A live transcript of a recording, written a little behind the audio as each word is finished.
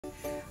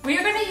We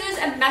are going to use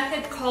a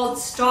method called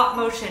stop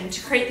motion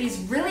to create these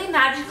really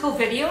magical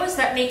videos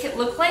that make it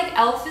look like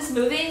Elf is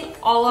moving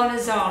all on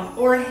his own,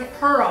 or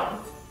her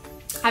own.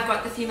 I've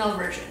got the female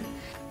version.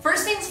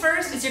 First things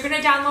first is you're going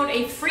to download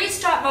a free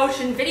stop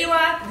motion video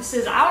app. This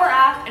is our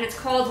app and it's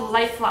called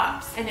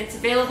Lapse, and it's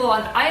available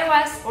on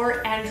iOS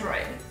or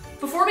Android.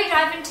 Before we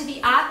dive into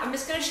the app, I'm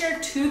just going to share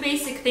two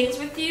basic things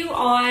with you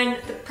on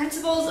the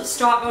principles of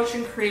stop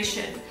motion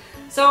creation.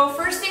 So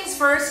first things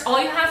first, all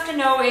you have to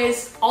know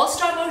is all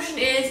stop motion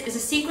is a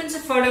sequence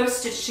of photos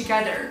stitched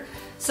together.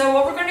 So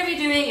what we're going to be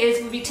doing is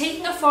we'll be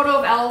taking a photo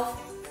of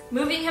Elf,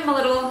 moving him a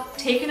little,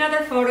 take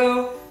another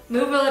photo,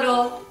 move a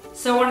little,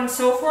 so on and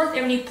so forth,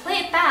 and when you play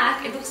it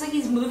back, it looks like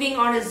he's moving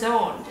on his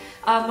own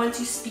once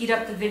you speed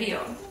up the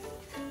video.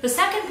 The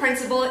second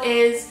principle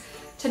is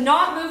to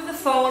not move the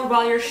phone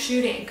while you're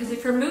shooting, because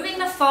if you're moving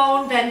the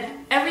phone,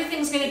 then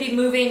everything's going to be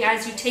moving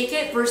as you take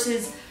it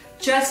versus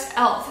just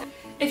Elf.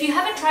 If you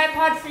have a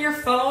tripod for your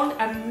phone,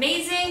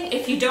 amazing.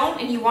 If you don't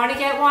and you want to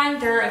get one,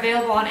 they're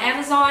available on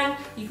Amazon.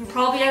 You can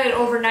probably get it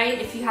overnight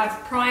if you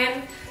have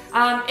Prime.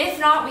 If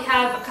not, we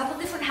have a couple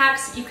different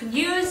hacks that you can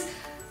use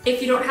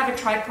if you don't have a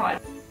tripod.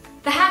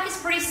 The hack is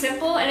pretty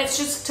simple, and it's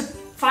just to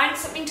find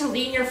something to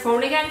lean your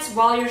phone against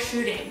while you're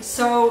shooting.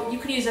 So you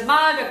can use a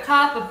mug, a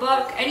cup, a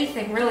book,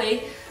 anything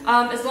really,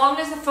 as long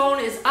as the phone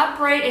is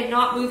upright and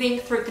not moving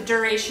throughout the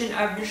duration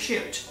of your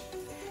shoot.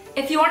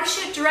 If you want to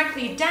shoot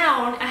directly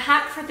down, a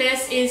hack for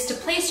this is to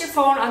place your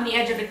phone on the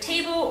edge of a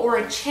table or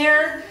a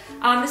chair.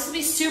 This will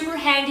be super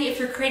handy if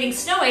you're creating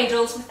snow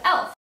angels with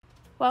Elf.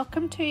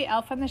 Welcome to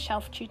Elf on the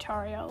Shelf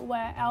tutorial,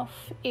 where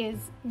Elf is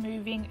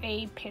moving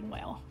a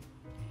pinwheel.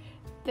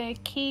 The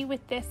key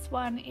with this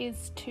one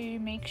is to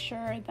make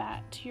sure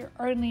that you're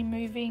only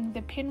moving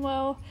the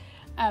pinwheel,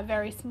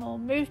 very small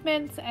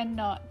movements, and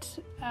not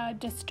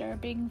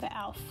disturbing the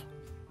Elf.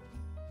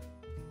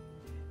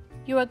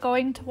 You are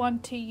going to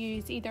want to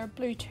use either a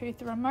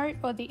Bluetooth remote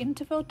or the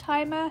interval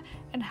timer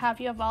and have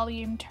your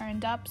volume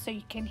turned up so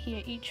you can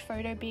hear each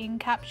photo being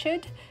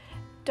captured.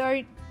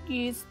 Don't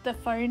use the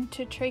phone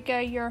to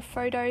trigger your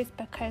photos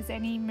because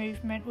any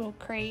movement will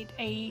create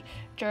a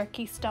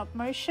jerky stop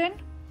motion.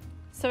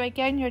 So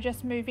again, you're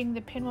just moving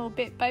the pinwheel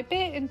bit by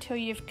bit until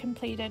you've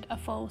completed a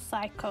full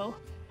cycle.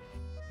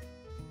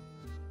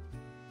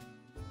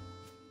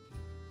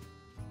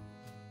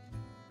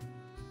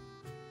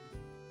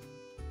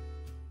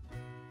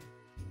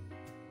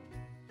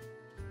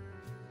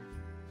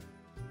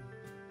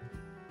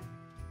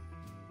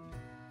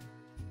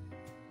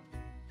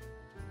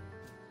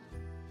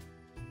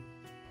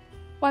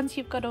 Once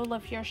you've got all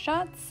of your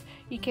shots,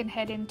 you can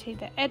head into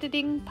the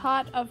editing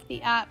part of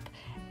the app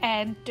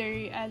and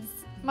do as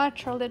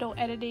much or little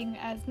editing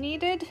as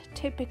needed.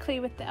 Typically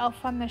with the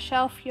Elf on the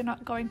Shelf, you're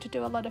not going to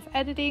do a lot of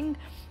editing,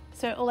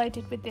 so all I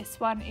did with this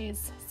one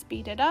is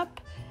speed it up,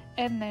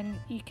 and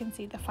then you can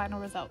see the final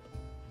result.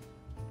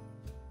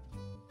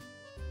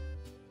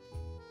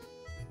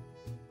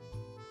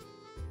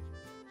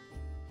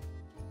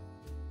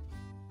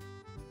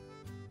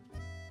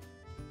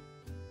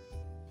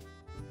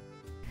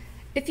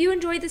 If you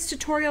enjoyed this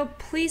tutorial,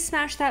 please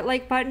smash that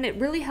like button. It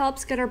really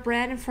helps get our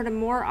brand in front of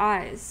more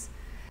eyes.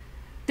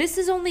 This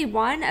is only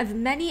one of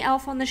many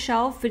Elf on the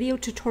Shelf video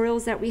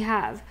tutorials that we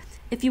have.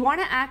 If you want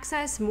to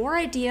access more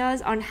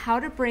ideas on how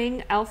to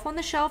bring Elf on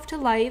the Shelf to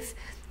life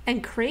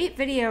and create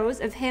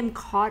videos of him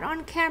caught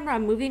on camera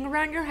moving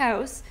around your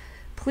house,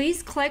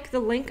 please click the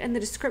link in the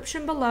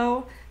description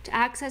below to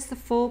access the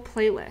full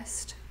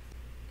playlist.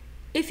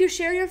 If you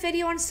share your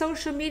video on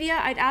social media,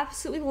 I'd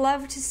absolutely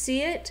love to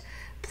see it.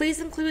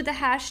 Please include the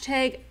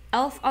hashtag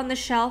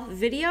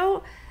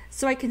ElfOnTheShelfVideo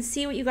so I can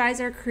see what you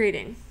guys are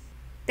creating.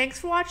 Thanks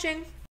for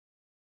watching.